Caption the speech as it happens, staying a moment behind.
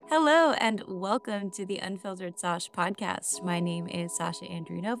and welcome to the Unfiltered Sash podcast. My name is Sasha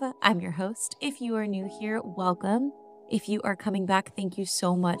Andrunova. I'm your host. If you are new here, welcome. If you are coming back, thank you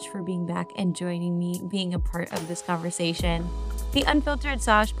so much for being back and joining me, being a part of this conversation. The Unfiltered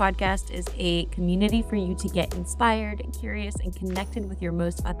Sash podcast is a community for you to get inspired, curious, and connected with your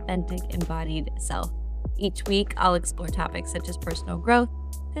most authentic, embodied self. Each week, I'll explore topics such as personal growth,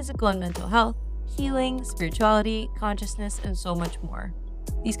 physical and mental health, healing, spirituality, consciousness, and so much more.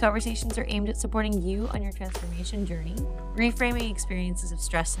 These conversations are aimed at supporting you on your transformation journey, reframing experiences of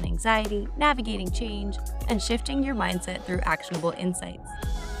stress and anxiety, navigating change, and shifting your mindset through actionable insights.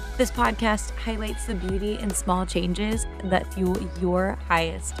 This podcast highlights the beauty in small changes that fuel your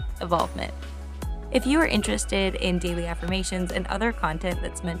highest evolvement. If you are interested in daily affirmations and other content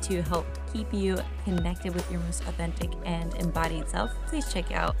that's meant to help keep you connected with your most authentic and embodied self, please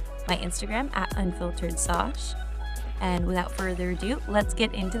check out my Instagram at unfilteredsash. And without further ado, let's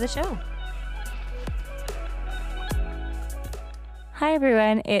get into the show. Hi,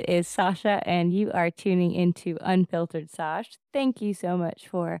 everyone. It is Sasha, and you are tuning into Unfiltered Sash. Thank you so much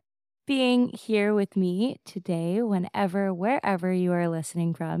for being here with me today, whenever, wherever you are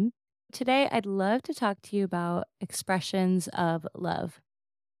listening from. Today, I'd love to talk to you about expressions of love.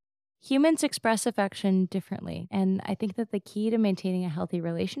 Humans express affection differently, and I think that the key to maintaining a healthy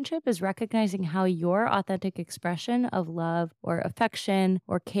relationship is recognizing how your authentic expression of love or affection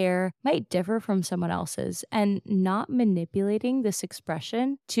or care might differ from someone else's and not manipulating this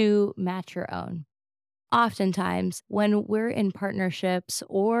expression to match your own. Oftentimes, when we're in partnerships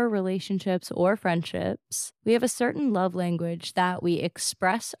or relationships or friendships, we have a certain love language that we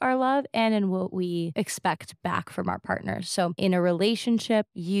express our love and in what we expect back from our partners. So, in a relationship,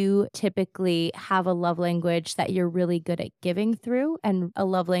 you typically have a love language that you're really good at giving through and a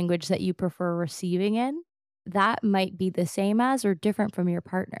love language that you prefer receiving in. That might be the same as or different from your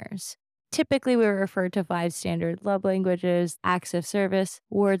partner's. Typically, we refer to 5 standard love languages: acts of service,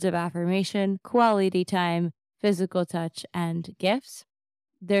 words of affirmation, quality time, physical touch, and gifts.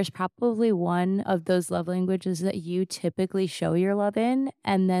 There's probably one of those love languages that you typically show your love in,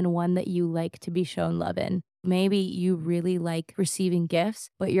 and then one that you like to be shown love in. Maybe you really like receiving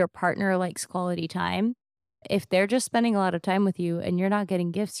gifts, but your partner likes quality time. If they're just spending a lot of time with you and you're not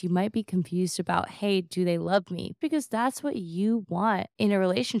getting gifts, you might be confused about, hey, do they love me? Because that's what you want in a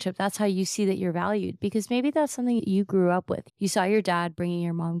relationship. That's how you see that you're valued, because maybe that's something that you grew up with. You saw your dad bringing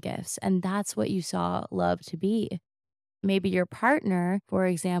your mom gifts, and that's what you saw love to be. Maybe your partner, for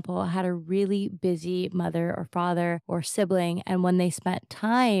example, had a really busy mother or father or sibling. And when they spent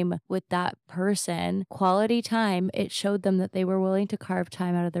time with that person, quality time, it showed them that they were willing to carve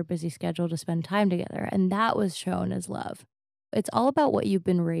time out of their busy schedule to spend time together. And that was shown as love. It's all about what you've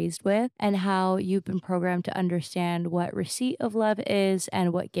been raised with and how you've been programmed to understand what receipt of love is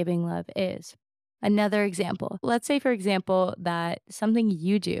and what giving love is. Another example, let's say, for example, that something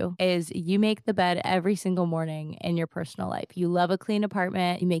you do is you make the bed every single morning in your personal life. You love a clean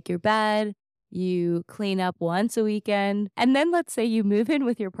apartment, you make your bed, you clean up once a weekend. And then let's say you move in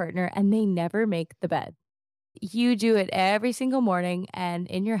with your partner and they never make the bed. You do it every single morning. And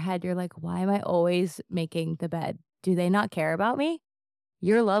in your head, you're like, why am I always making the bed? Do they not care about me?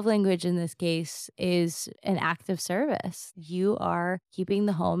 Your love language in this case is an act of service. You are keeping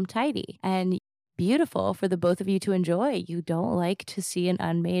the home tidy and beautiful for the both of you to enjoy. You don't like to see an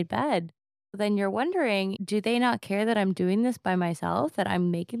unmade bed. Then you're wondering, do they not care that I'm doing this by myself, that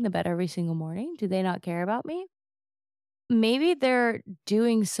I'm making the bed every single morning? Do they not care about me? Maybe they're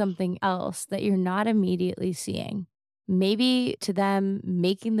doing something else that you're not immediately seeing. Maybe to them,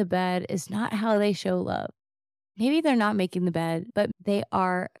 making the bed is not how they show love. Maybe they're not making the bed, but they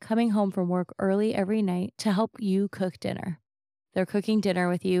are coming home from work early every night to help you cook dinner. They're cooking dinner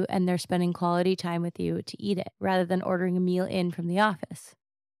with you and they're spending quality time with you to eat it rather than ordering a meal in from the office.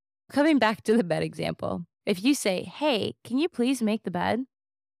 Coming back to the bed example, if you say, hey, can you please make the bed?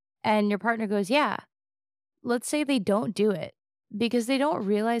 And your partner goes, yeah. Let's say they don't do it because they don't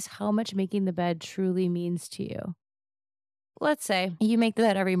realize how much making the bed truly means to you. Let's say you make the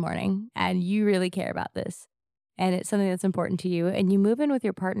bed every morning and you really care about this and it's something that's important to you, and you move in with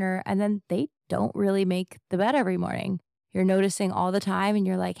your partner and then they don't really make the bed every morning. You're noticing all the time and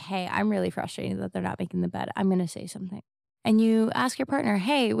you're like, hey, I'm really frustrated that they're not making the bed. I'm going to say something. And you ask your partner,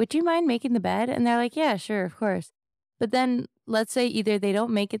 hey, would you mind making the bed? And they're like, yeah, sure, of course. But then let's say either they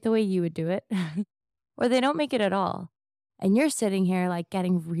don't make it the way you would do it or they don't make it at all. And you're sitting here like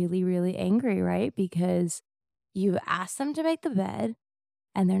getting really, really angry, right? Because you asked them to make the bed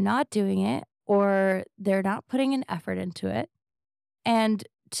and they're not doing it, or they're not putting an effort into it. And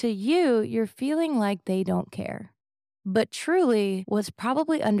to you, you're feeling like they don't care. But truly, what's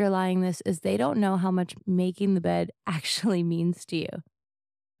probably underlying this is they don't know how much making the bed actually means to you.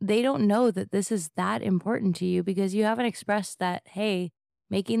 They don't know that this is that important to you because you haven't expressed that, hey,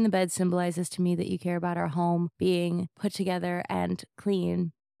 making the bed symbolizes to me that you care about our home being put together and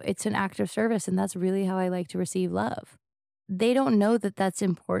clean. It's an act of service, and that's really how I like to receive love. They don't know that that's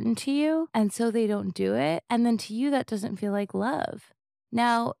important to you, and so they don't do it. And then to you, that doesn't feel like love.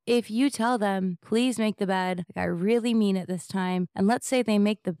 Now, if you tell them, please make the bed, like I really mean it this time, and let's say they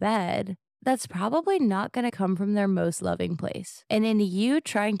make the bed, that's probably not going to come from their most loving place. And in you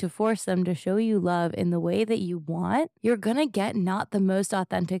trying to force them to show you love in the way that you want, you're going to get not the most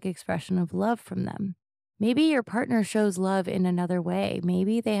authentic expression of love from them. Maybe your partner shows love in another way.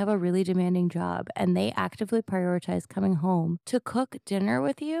 Maybe they have a really demanding job and they actively prioritize coming home to cook dinner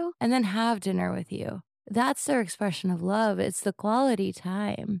with you and then have dinner with you. That's their expression of love. It's the quality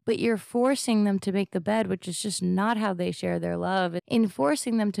time. But you're forcing them to make the bed, which is just not how they share their love. In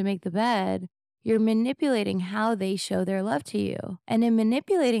forcing them to make the bed, you're manipulating how they show their love to you. And in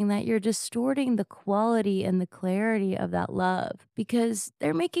manipulating that, you're distorting the quality and the clarity of that love because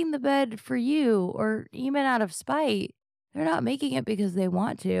they're making the bed for you or even out of spite. They're not making it because they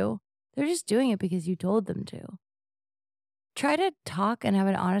want to, they're just doing it because you told them to. Try to talk and have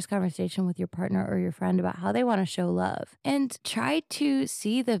an honest conversation with your partner or your friend about how they want to show love. And try to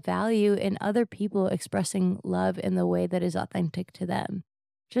see the value in other people expressing love in the way that is authentic to them.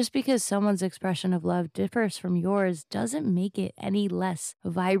 Just because someone's expression of love differs from yours doesn't make it any less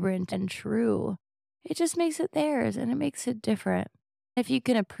vibrant and true. It just makes it theirs and it makes it different. If you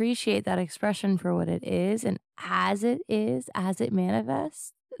can appreciate that expression for what it is, as it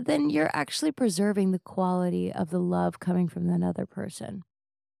manifests, then you're actually preserving the quality of the love coming from another person.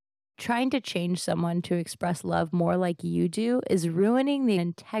 Trying to change someone to express love more like you do is ruining the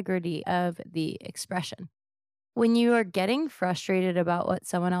integrity of the expression. When you are getting frustrated about what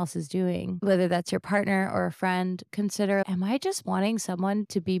someone else is doing, whether that's your partner or a friend, consider, am I just wanting someone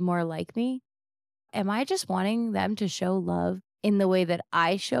to be more like me? Am I just wanting them to show love in the way that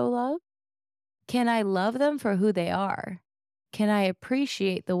I show love? Can I love them for who they are? Can I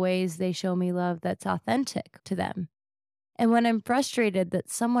appreciate the ways they show me love that's authentic to them? And when I'm frustrated that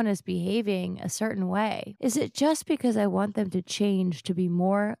someone is behaving a certain way, is it just because I want them to change to be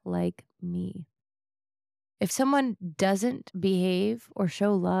more like me? If someone doesn't behave or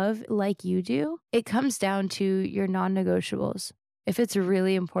show love like you do, it comes down to your non negotiables. If it's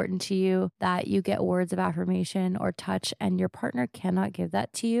really important to you that you get words of affirmation or touch and your partner cannot give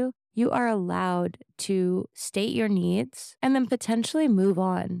that to you, you are allowed to state your needs and then potentially move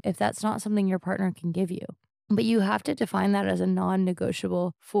on if that's not something your partner can give you. But you have to define that as a non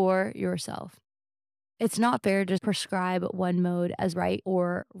negotiable for yourself. It's not fair to prescribe one mode as right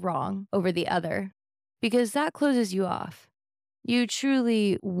or wrong over the other because that closes you off. You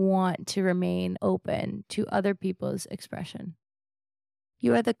truly want to remain open to other people's expression.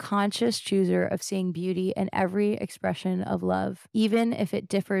 You are the conscious chooser of seeing beauty in every expression of love, even if it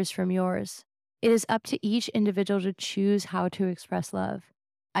differs from yours. It is up to each individual to choose how to express love.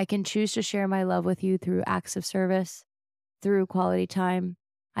 I can choose to share my love with you through acts of service, through quality time.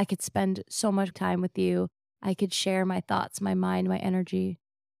 I could spend so much time with you. I could share my thoughts, my mind, my energy.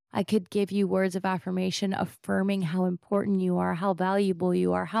 I could give you words of affirmation affirming how important you are, how valuable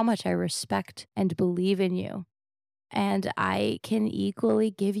you are, how much I respect and believe in you. And I can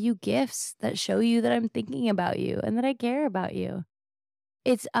equally give you gifts that show you that I'm thinking about you and that I care about you.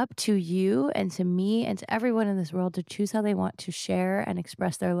 It's up to you and to me and to everyone in this world to choose how they want to share and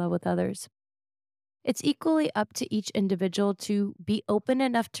express their love with others. It's equally up to each individual to be open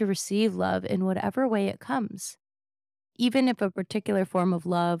enough to receive love in whatever way it comes. Even if a particular form of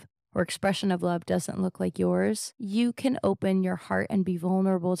love or expression of love doesn't look like yours, you can open your heart and be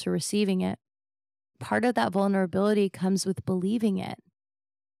vulnerable to receiving it. Part of that vulnerability comes with believing it.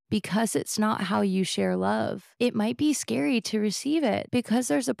 Because it's not how you share love, it might be scary to receive it because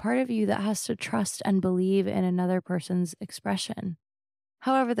there's a part of you that has to trust and believe in another person's expression.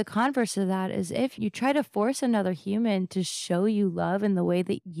 However, the converse of that is if you try to force another human to show you love in the way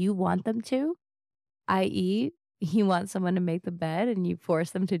that you want them to, i.e., you want someone to make the bed and you force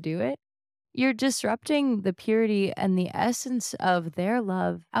them to do it, you're disrupting the purity and the essence of their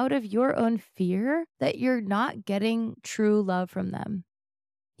love out of your own fear that you're not getting true love from them.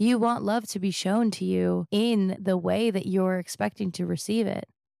 You want love to be shown to you in the way that you're expecting to receive it.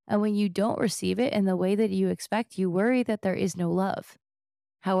 And when you don't receive it in the way that you expect, you worry that there is no love.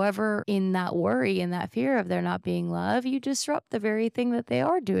 However, in that worry and that fear of there not being love, you disrupt the very thing that they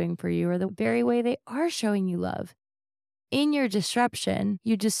are doing for you or the very way they are showing you love. In your disruption,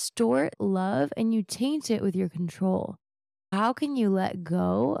 you distort love and you taint it with your control. How can you let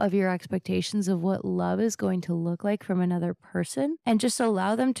go of your expectations of what love is going to look like from another person and just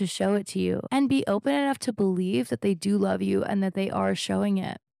allow them to show it to you and be open enough to believe that they do love you and that they are showing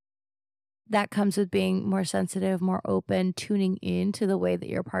it? That comes with being more sensitive, more open, tuning in to the way that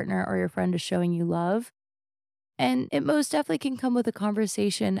your partner or your friend is showing you love. And it most definitely can come with a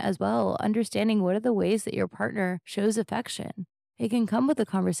conversation as well, understanding what are the ways that your partner shows affection. It can come with a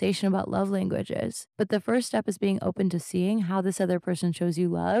conversation about love languages, but the first step is being open to seeing how this other person shows you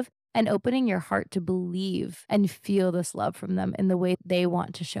love and opening your heart to believe and feel this love from them in the way they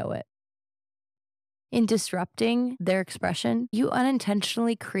want to show it. In disrupting their expression, you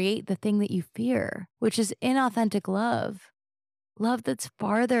unintentionally create the thing that you fear, which is inauthentic love. Love that's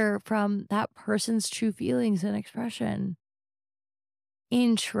farther from that person's true feelings and expression.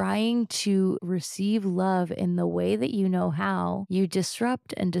 In trying to receive love in the way that you know how, you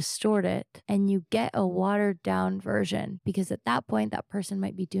disrupt and distort it, and you get a watered down version because at that point, that person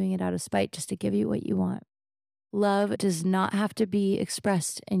might be doing it out of spite just to give you what you want. Love does not have to be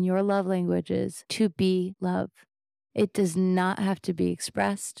expressed in your love languages to be love. It does not have to be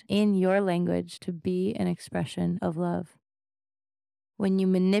expressed in your language to be an expression of love. When you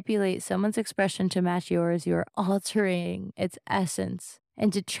manipulate someone's expression to match yours, you're altering its essence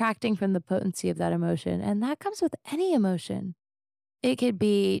and detracting from the potency of that emotion. And that comes with any emotion. It could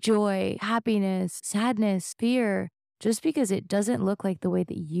be joy, happiness, sadness, fear. Just because it doesn't look like the way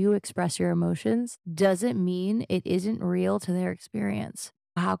that you express your emotions doesn't mean it isn't real to their experience.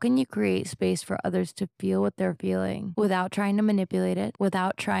 How can you create space for others to feel what they're feeling without trying to manipulate it,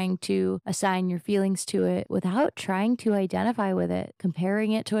 without trying to assign your feelings to it, without trying to identify with it,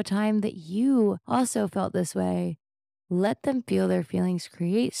 comparing it to a time that you also felt this way? Let them feel their feelings,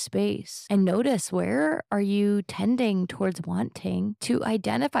 create space, and notice where are you tending towards wanting to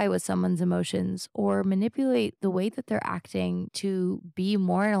identify with someone's emotions or manipulate the way that they're acting to be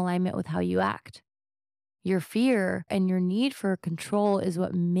more in alignment with how you act. Your fear and your need for control is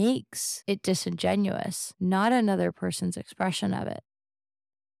what makes it disingenuous, not another person's expression of it.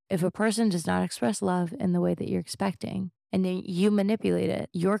 If a person does not express love in the way that you're expecting, and then you manipulate it,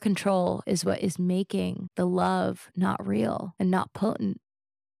 your control is what is making the love not real and not potent.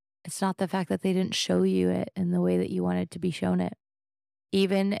 It's not the fact that they didn't show you it in the way that you wanted to be shown it.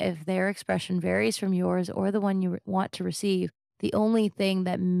 Even if their expression varies from yours or the one you want to receive, the only thing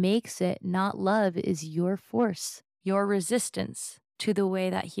that makes it not love is your force, your resistance to the way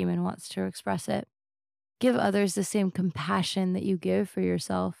that human wants to express it. Give others the same compassion that you give for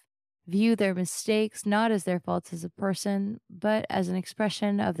yourself. View their mistakes not as their faults as a person, but as an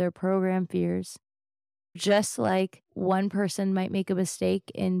expression of their programmed fears. Just like one person might make a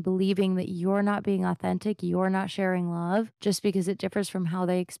mistake in believing that you're not being authentic, you're not sharing love, just because it differs from how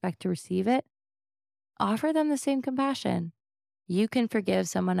they expect to receive it, offer them the same compassion. You can forgive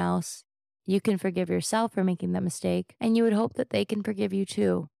someone else. You can forgive yourself for making that mistake, and you would hope that they can forgive you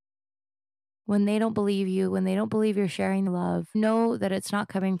too. When they don't believe you, when they don't believe you're sharing love, know that it's not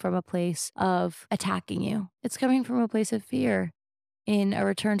coming from a place of attacking you. It's coming from a place of fear. In A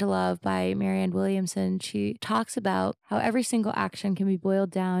Return to Love by Marianne Williamson, she talks about how every single action can be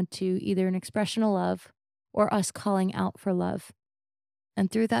boiled down to either an expression of love or us calling out for love. And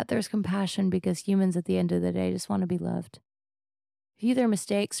through that, there's compassion because humans at the end of the day just want to be loved. View their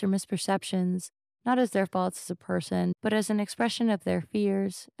mistakes or misperceptions not as their faults as a person, but as an expression of their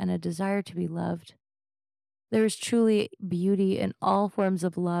fears and a desire to be loved. There is truly beauty in all forms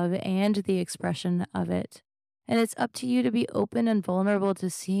of love and the expression of it. And it's up to you to be open and vulnerable to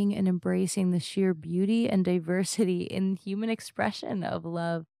seeing and embracing the sheer beauty and diversity in human expression of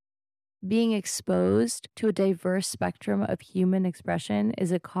love. Being exposed to a diverse spectrum of human expression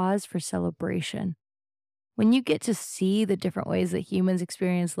is a cause for celebration. When you get to see the different ways that humans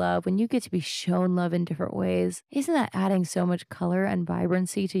experience love, when you get to be shown love in different ways, isn't that adding so much color and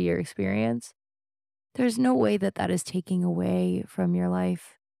vibrancy to your experience? There's no way that that is taking away from your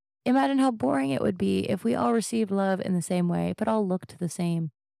life. Imagine how boring it would be if we all received love in the same way, but all looked the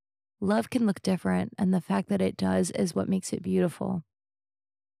same. Love can look different, and the fact that it does is what makes it beautiful.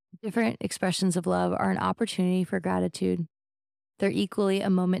 Different expressions of love are an opportunity for gratitude. They're equally a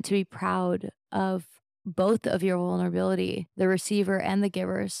moment to be proud of both of your vulnerability, the receiver and the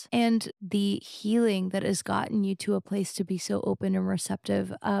givers, and the healing that has gotten you to a place to be so open and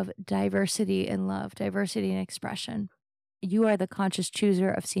receptive of diversity in love, diversity in expression. You are the conscious chooser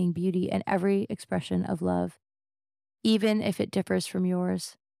of seeing beauty in every expression of love, even if it differs from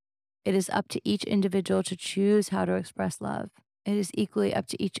yours. It is up to each individual to choose how to express love. It is equally up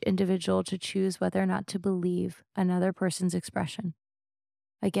to each individual to choose whether or not to believe another person's expression.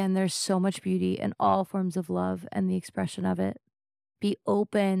 Again, there's so much beauty in all forms of love and the expression of it. Be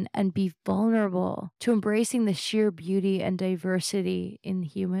open and be vulnerable to embracing the sheer beauty and diversity in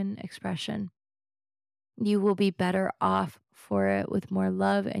human expression. You will be better off for it with more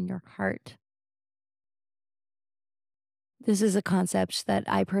love in your heart. This is a concept that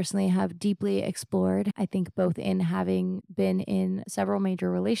I personally have deeply explored. I think both in having been in several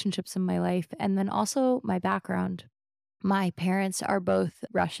major relationships in my life and then also my background. My parents are both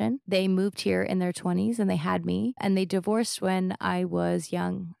Russian. They moved here in their 20s and they had me, and they divorced when I was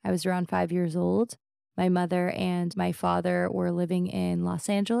young. I was around 5 years old. My mother and my father were living in Los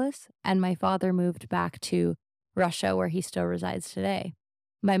Angeles, and my father moved back to Russia, where he still resides today.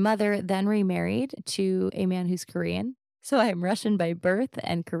 My mother then remarried to a man who's Korean. So I'm Russian by birth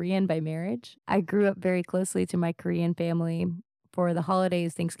and Korean by marriage. I grew up very closely to my Korean family. For the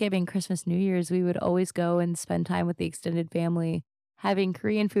holidays, Thanksgiving, Christmas, New Year's, we would always go and spend time with the extended family, having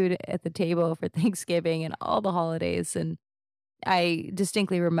Korean food at the table for Thanksgiving and all the holidays. And I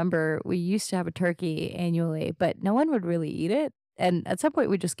distinctly remember we used to have a turkey annually, but no one would really eat it. And at some point,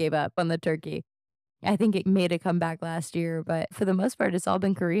 we just gave up on the turkey. I think it made a comeback last year, but for the most part, it's all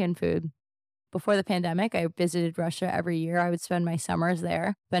been Korean food. Before the pandemic, I visited Russia every year. I would spend my summers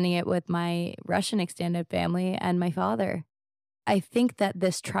there, spending it with my Russian extended family and my father. I think that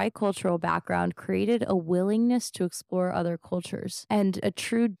this tricultural background created a willingness to explore other cultures and a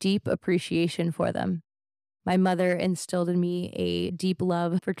true deep appreciation for them. My mother instilled in me a deep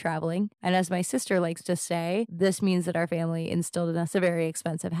love for traveling. And as my sister likes to say, this means that our family instilled in us a very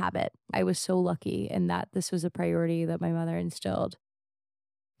expensive habit. I was so lucky in that this was a priority that my mother instilled.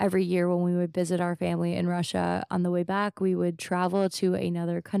 Every year when we would visit our family in Russia, on the way back, we would travel to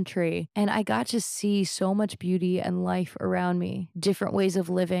another country. And I got to see so much beauty and life around me, different ways of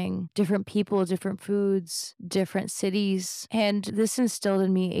living, different people, different foods, different cities. And this instilled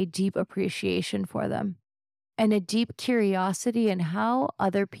in me a deep appreciation for them and a deep curiosity in how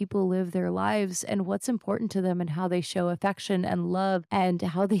other people live their lives and what's important to them and how they show affection and love and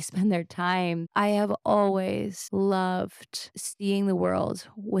how they spend their time. I have always loved seeing the world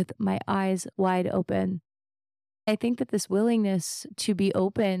with my eyes wide open. I think that this willingness to be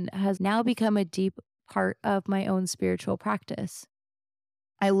open has now become a deep part of my own spiritual practice.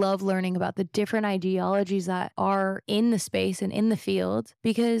 I love learning about the different ideologies that are in the space and in the field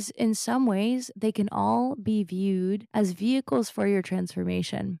because, in some ways, they can all be viewed as vehicles for your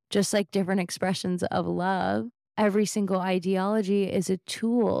transformation. Just like different expressions of love, every single ideology is a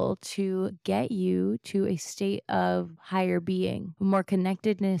tool to get you to a state of higher being, more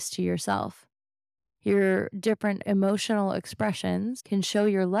connectedness to yourself. Your different emotional expressions can show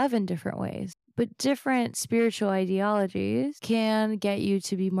your love in different ways. But different spiritual ideologies can get you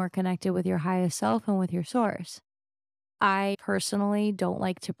to be more connected with your highest self and with your source. I personally don't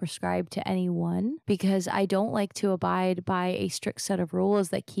like to prescribe to anyone because I don't like to abide by a strict set of rules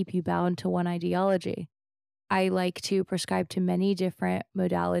that keep you bound to one ideology. I like to prescribe to many different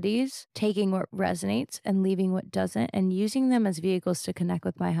modalities, taking what resonates and leaving what doesn't, and using them as vehicles to connect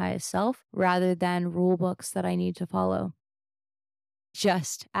with my highest self rather than rule books that I need to follow.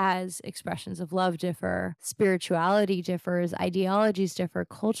 Just as expressions of love differ, spirituality differs, ideologies differ,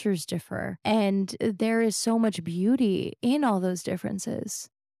 cultures differ, and there is so much beauty in all those differences.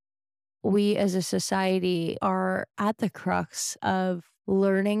 We as a society are at the crux of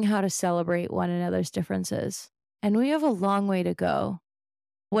learning how to celebrate one another's differences, and we have a long way to go.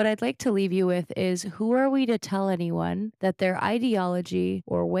 What I'd like to leave you with is who are we to tell anyone that their ideology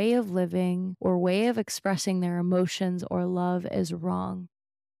or way of living or way of expressing their emotions or love is wrong?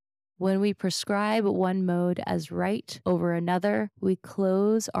 When we prescribe one mode as right over another, we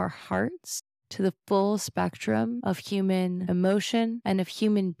close our hearts to the full spectrum of human emotion and of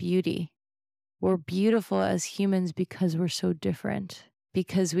human beauty. We're beautiful as humans because we're so different,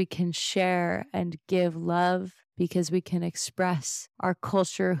 because we can share and give love, because we can express our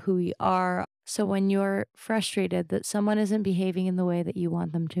culture, who we are. So when you're frustrated that someone isn't behaving in the way that you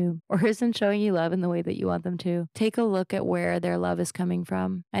want them to, or isn't showing you love in the way that you want them to, take a look at where their love is coming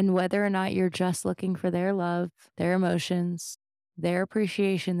from and whether or not you're just looking for their love, their emotions, their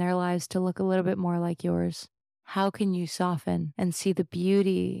appreciation, their lives to look a little bit more like yours. How can you soften and see the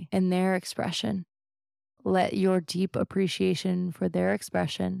beauty in their expression? Let your deep appreciation for their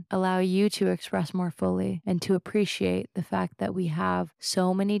expression allow you to express more fully and to appreciate the fact that we have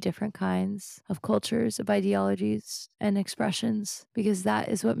so many different kinds of cultures, of ideologies, and expressions, because that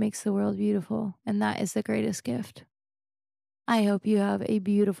is what makes the world beautiful. And that is the greatest gift. I hope you have a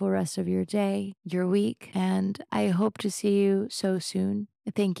beautiful rest of your day, your week, and I hope to see you so soon.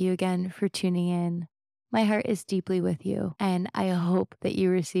 Thank you again for tuning in. My heart is deeply with you, and I hope that you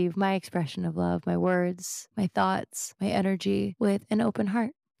receive my expression of love, my words, my thoughts, my energy with an open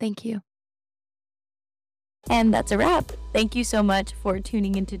heart. Thank you. And that's a wrap. Thank you so much for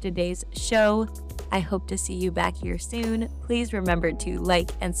tuning into today's show. I hope to see you back here soon. Please remember to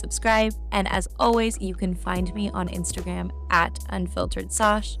like and subscribe. And as always, you can find me on Instagram at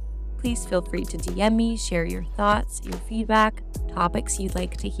UnfilteredSosh. Please feel free to DM me, share your thoughts, your feedback, topics you'd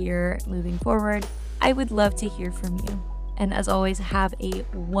like to hear moving forward. I would love to hear from you. And as always, have a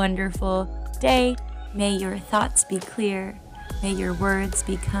wonderful day. May your thoughts be clear. May your words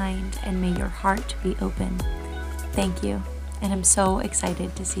be kind, and may your heart be open. Thank you, and I'm so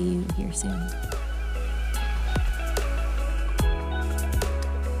excited to see you here soon.